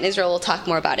 and then Israel will talk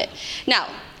more about it. Now,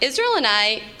 Israel and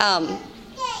I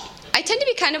tend to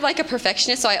be kind of like a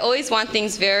perfectionist, so I always want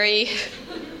things very,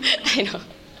 I know.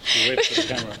 Wait for the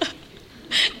camera.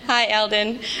 Hi,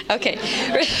 Eldon. Okay.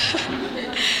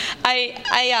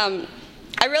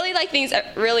 I really like things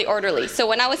really orderly. So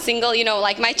when I was single, you know,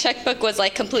 like my checkbook was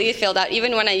like completely filled out.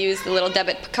 Even when I used the little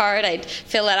debit card, I'd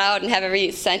fill it out and have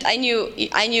every cent. I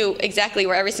knew exactly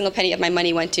where every single penny of my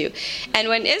money went to. And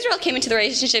when Israel came into the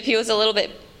relationship, he was a little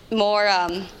bit more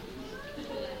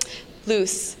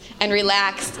loose and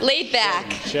relaxed, laid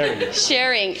back.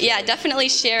 Sharing. Yeah, definitely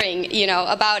sharing, you know,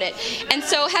 about it. And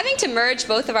so having to merge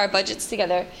both of our budgets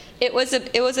together, it was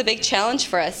a big challenge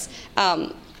for us.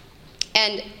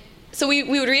 And so we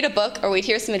would read a book or we'd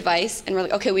hear some advice and we're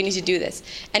like, okay, we need to do this.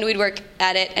 And we'd work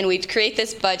at it and we'd create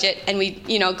this budget and we'd,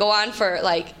 you know, go on for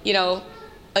like, you know,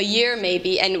 a year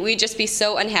maybe, and we'd just be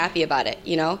so unhappy about it,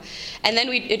 you know. And then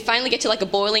it'd finally get to like a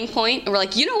boiling point and we're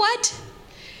like, you know what?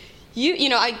 You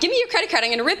know, give me your credit card. I'm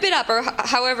going to rip it up, or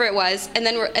however it was, and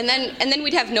then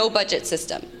we'd have no budget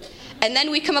system, and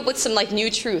then we'd come up with some like new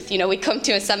truth. You know, we'd come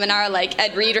to a seminar like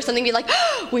Ed Reed or something, be like,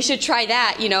 oh, we should try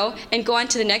that, you know, and go on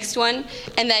to the next one,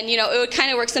 and then you know it would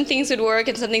kind of work. Some things would work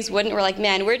and some things wouldn't. We're like,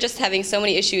 man, we're just having so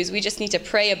many issues. We just need to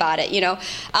pray about it, you know.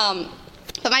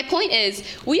 But my point is,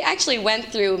 we actually went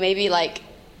through maybe like,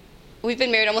 we've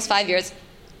been married almost 5 years,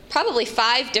 probably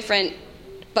 5 different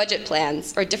budget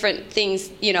plans or different things,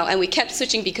 you know, and we kept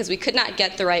switching because we could not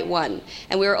get the right one,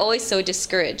 and we were always so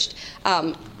discouraged.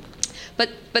 But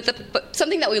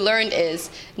something that we learned is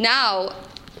now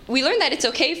we learned that it's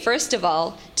okay, first of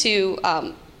all, to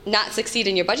not succeed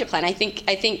in your budget plan. I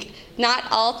think not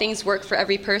all things work for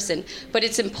every person, but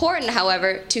it's important,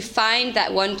 however, to find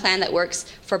that one plan that works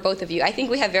for both of you. I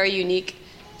think we have very unique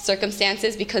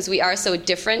circumstances because we are so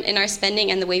different in our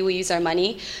spending and the way we use our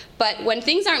money. But when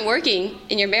things aren't working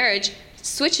in your marriage,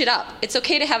 switch it up. It's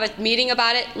okay to have a meeting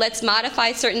about it. Let's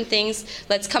modify certain things.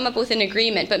 Let's come up with an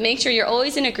agreement. But make sure you're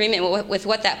always in agreement with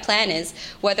what that plan is,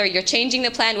 whether you're changing the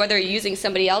plan, whether you're using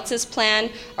somebody else's plan,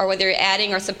 or whether you're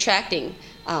adding or subtracting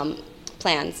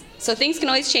plans. So things can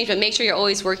always change, but make sure you're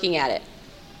always working at it.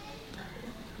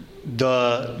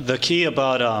 The key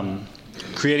about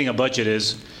creating a budget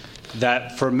is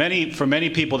that for many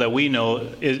people that we know,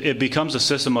 it becomes a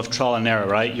system of trial and error,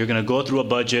 right? You're going to go through a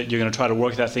budget, you're going to try to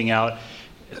work that thing out.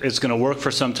 It's going to work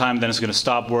for some time, then it's going to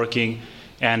stop working,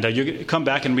 and you're going to come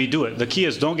back and redo it. The key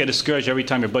is don't get discouraged every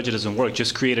time your budget doesn't work.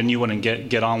 Just create a new one and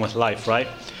get on with life, right?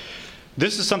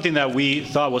 This is something that we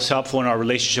thought was helpful in our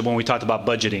relationship when we talked about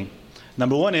budgeting.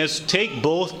 Number one is take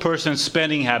both persons'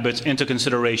 spending habits into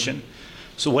consideration.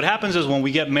 So what happens is when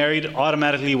we get married,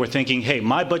 automatically we're thinking, hey,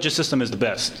 my budget system is the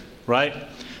best, right?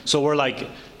 So we're like,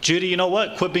 Judy, you know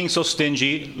what? Quit being so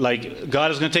stingy. Like,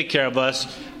 God is going to take care of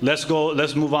us. Let's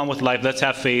move on with life. Let's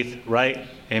have faith, right?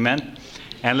 Amen?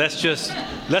 And let's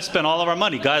spend all of our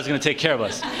money. God is going to take care of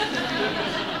us.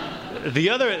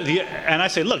 And I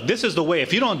say, look, this is the way.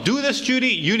 If you don't do this, Judy,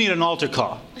 you need an altar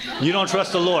call. You don't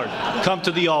trust the Lord. Come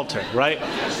to the altar, right?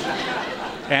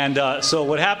 And so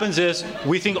what happens is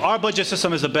we think our budget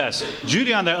system is the best.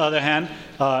 Judy, on the other hand,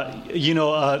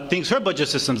 thinks her budget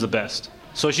system is the best.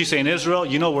 So she's saying, Israel,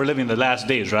 you know we're living the last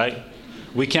days, right?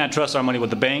 We can't trust our money with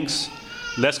the banks.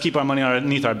 Let's keep our money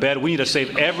underneath our bed. We need to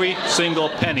save every single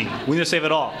penny. We need to save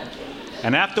it all.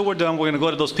 And after we're done, we're going to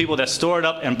go to those people that store it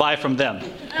up and buy from them,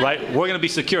 right? We're going to be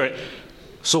secure.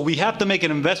 So we have to make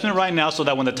an investment right now so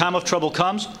that when the time of trouble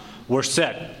comes, we're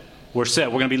set. We're set.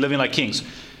 We're going to be living like kings.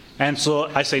 And so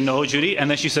I say, no, Judy. And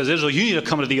then she says, Israel, you need to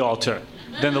come to the altar.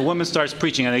 Then the woman starts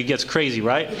preaching and it gets crazy,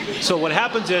 right? So what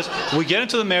happens is we get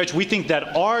into the marriage, we think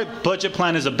that our budget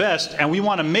plan is the best, and we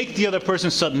want to make the other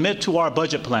person submit to our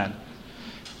budget plan.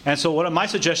 And so my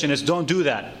suggestion is don't do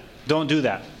that. Don't do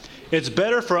that. It's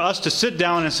better for us to sit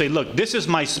down and say, look, this is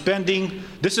my spending,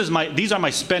 these are my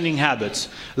spending habits.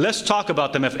 Let's talk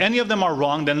about them. If any of them are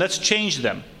wrong, then let's change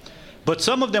them. But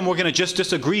some of them we're going to just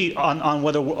disagree on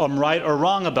whether I'm right or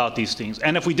wrong about these things.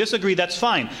 And if we disagree, that's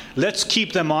fine. Let's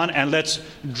keep them on and let's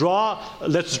draw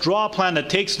a plan that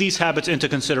takes these habits into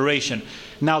consideration.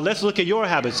 Now let's look at your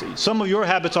habits. Some of your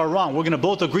habits are wrong. We're going to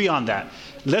both agree on that.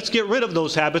 Let's get rid of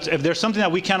those habits. If there's something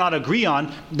that we cannot agree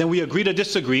on, then we agree to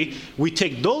disagree. We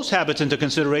take those habits into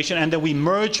consideration, and then we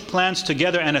merge plans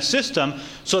together and a system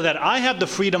so that I have the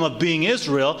freedom of being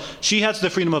Israel, she has the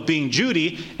freedom of being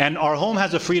Judy, and our home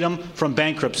has the freedom from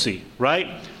bankruptcy,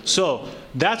 right? So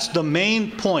that's the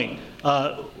main point.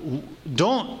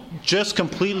 Don't just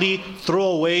completely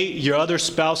throw away your other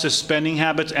spouse's spending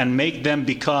habits and make them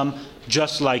become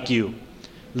just like you.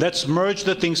 Let's merge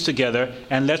the things together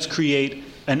and let's create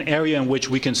an area in which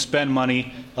we can spend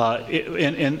money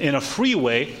in a free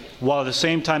way, while at the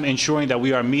same time ensuring that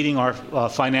we are meeting our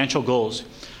financial goals.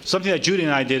 Something that Judy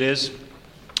and I did is,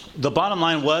 the bottom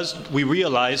line was, we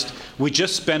realized we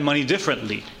just spend money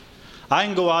differently. I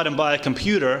can go out and buy a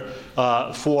computer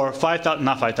for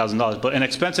not $5,000, but an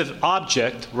expensive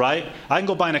object, right? I can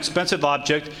go buy an expensive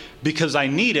object because I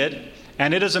need it,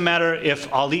 and it doesn't matter if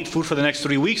I'll eat food for the next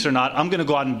 3 weeks or not. I'm going to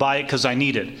go out and buy it because I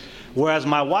need it. Whereas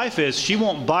my wife she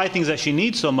won't buy things that she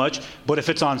needs so much, but if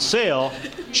it's on sale,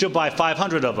 she'll buy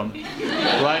 500 of them,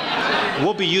 right?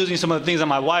 We'll be using some of the things that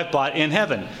my wife bought in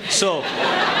heaven. So,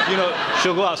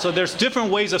 she'll go out. So there's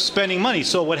different ways of spending money.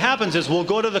 So what happens is, we'll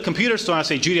go to the computer store and I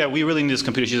say, Judy, we really need this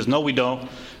computer. She says, no, we don't.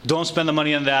 Don't spend the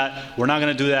money on that. We're not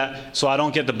going to do that. So I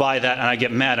don't get to buy that, and I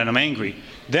get mad and I'm angry.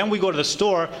 Then we go to the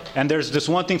store, and there's this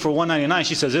one thing for $199.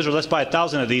 She says, Israel, let's buy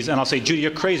 1,000 of these. And I'll say, Judy,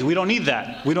 you're crazy. We don't need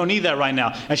that. We don't need that right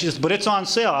now. And she says, but it's on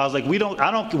sale. I was like, we don't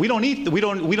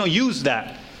use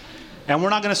that. And we're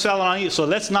not going to sell it on you. So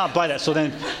let's not buy that. So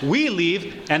then we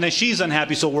leave, and then she's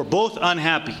unhappy. So we're both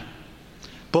unhappy.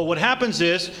 But what happens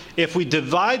is, if we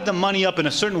divide the money up in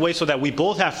a certain way so that we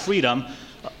both have freedom,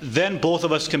 then both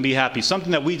of us can be happy.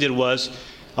 Something that we did was,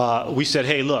 we said,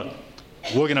 hey, look,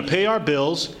 we're going to pay our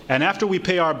bills, and after we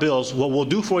pay our bills, what we'll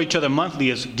do for each other monthly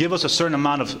is give us a certain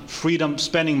amount of freedom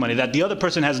spending money that the other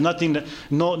person has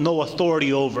no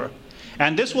authority over.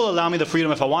 And this will allow me the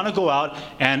freedom, if I want to go out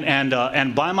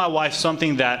and buy my wife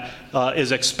something that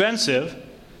is expensive,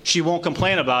 she won't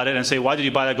complain about it and say, why did you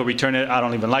buy that? Go return it. I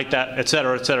don't even like that, et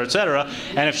cetera, et cetera, et cetera.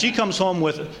 And if she comes home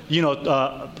with,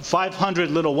 500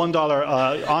 little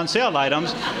 $1 on sale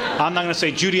items, I'm not going to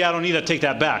say, Judy, I don't need that. Take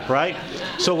that back, right?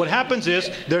 So what happens is,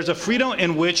 there's a freedom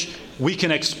in which we can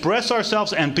express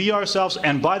ourselves and be ourselves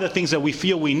and buy the things that we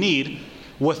feel we need,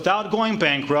 without going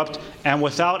bankrupt and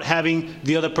without having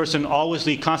the other person always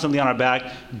constantly on our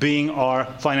back being our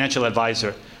financial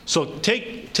advisor. So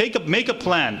make a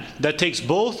plan that takes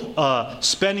both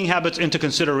spending habits into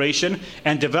consideration,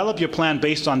 and develop your plan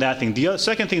based on that thing. The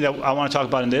second thing that I want to talk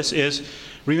about in this is,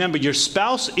 remember, your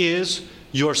spouse is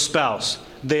your spouse.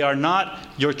 They are not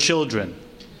your children,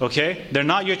 okay? They're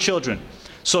not your children.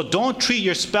 So don't treat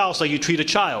your spouse like you treat a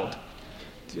child.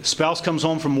 Your spouse comes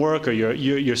home from work, or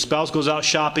your spouse goes out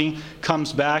shopping,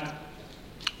 comes back.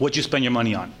 What'd you spend your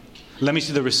money on? Let me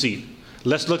see the receipt.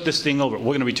 Let's look this thing over. We're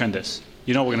going to return this.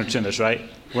 You know we're going to return this, right?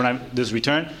 This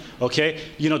return, okay?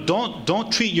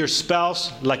 Don't treat your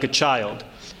spouse like a child.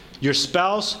 Your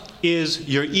spouse is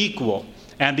your equal,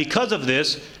 and because of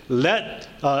this, don't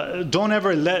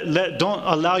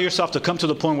allow yourself to come to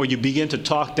the point where you begin to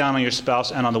talk down on your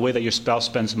spouse and on the way that your spouse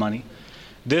spends money.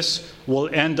 This will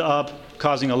end up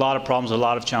causing a lot of problems, a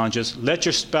lot of challenges. Let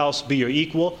your spouse be your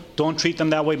equal. Don't treat them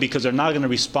that way, because they're not going to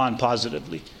respond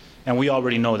positively, and we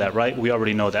already know that, right? We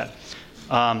already know that.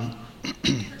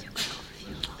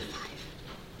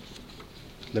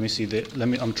 Let me see.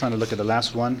 I'm trying to look at the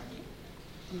last one.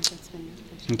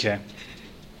 Okay.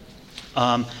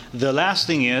 The last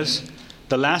thing is,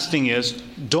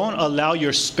 don't allow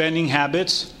your spending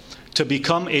habits to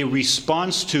become a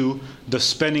response to the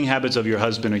spending habits of your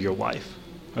husband or your wife.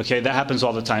 Okay, that happens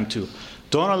all the time too.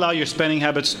 Don't allow your spending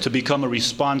habits to become a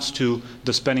response to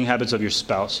the spending habits of your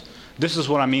spouse. This is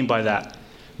what I mean by that.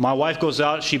 My wife goes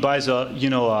out, she buys a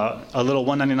little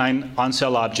 $199 on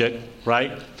sale object,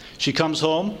 right? She comes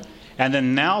home, and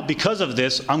then now, because of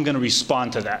this, I'm going to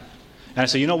respond to that. And I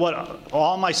say, you know what?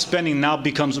 All my spending now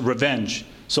becomes revenge.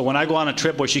 So when I go on a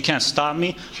trip where she can't stop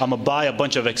me, I'm going to buy a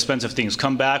bunch of expensive things.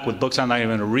 Come back with books I'm not even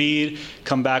going to read.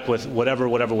 Come back with whatever,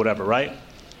 right?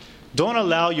 Don't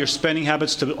allow your spending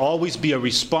habits to always be a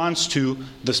response to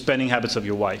the spending habits of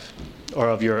your wife or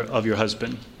of your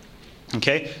husband.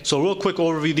 Okay? So real quick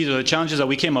overview. These are the challenges that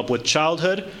we came up with.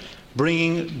 Childhood,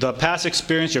 bringing the past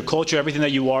experience, your culture, everything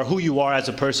that you are, who you are as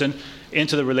a person,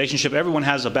 into the relationship. Everyone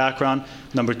has a background.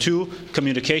 Number 2,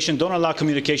 communication. Don't allow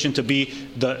communication to be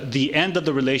the end of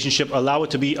the relationship. Allow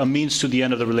it to be a means to the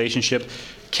end of the relationship.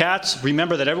 Cats,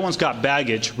 remember that everyone's got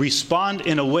baggage. Respond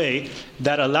in a way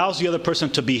that allows the other person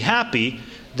to be happy,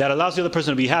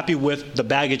 with the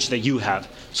baggage that you have.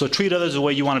 So treat others the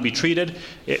way you want to be treated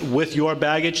with your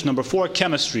baggage. Number 4,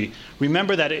 chemistry.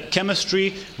 Remember that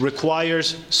chemistry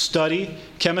requires study,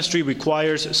 chemistry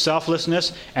requires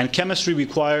selflessness, and chemistry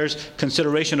requires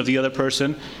consideration of the other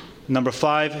person. Number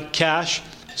 5, cash.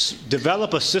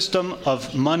 Develop a system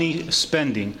of money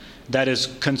spending that is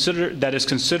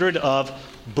considered of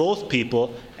both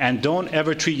people, and don't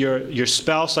ever treat your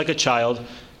spouse like a child.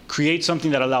 Create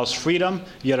something that allows freedom,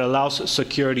 yet allows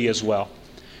security as well.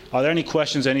 Are there any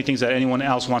questions, anything that anyone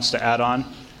else wants to add on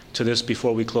to this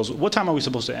before we close? What time are we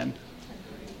supposed to end?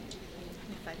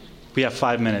 We have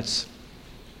 5 minutes.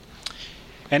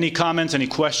 Any comments, any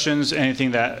questions,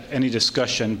 any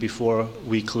discussion before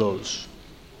we close?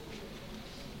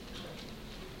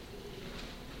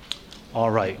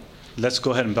 All right. Let's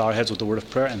go ahead and bow our heads with the word of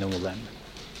prayer, and then we'll end.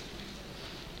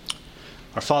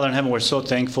 Our Father in heaven, we're so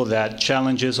thankful that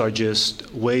challenges are just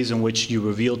ways in which you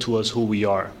reveal to us who we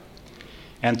are.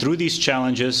 And through these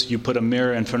challenges, you put a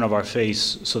mirror in front of our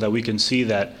face so that we can see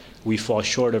that we fall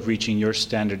short of reaching your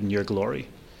standard and your glory.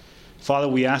 Father,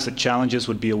 we ask that challenges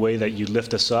would be a way that you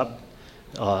lift us up,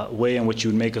 a way in which you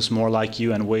would make us more like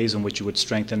you, and ways in which you would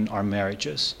strengthen our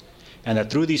marriages. And that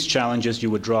through these challenges, you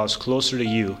would draw us closer to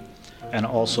you and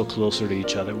also closer to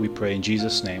each other. We pray in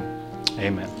Jesus' name.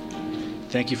 Amen.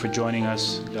 Thank you for joining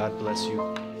us. God bless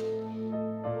you.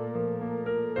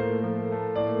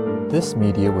 This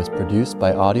media was produced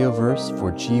by Audioverse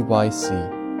for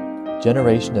GYC,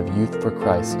 Generation of Youth for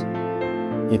Christ.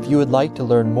 If you would like to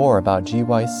learn more about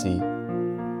GYC,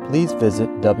 please visit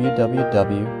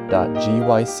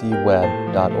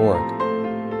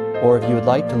www.gycweb.org. Or if you would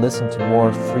like to listen to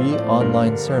more free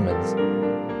online sermons,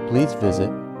 please visit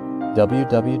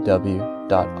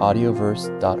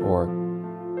www.audioverse.org.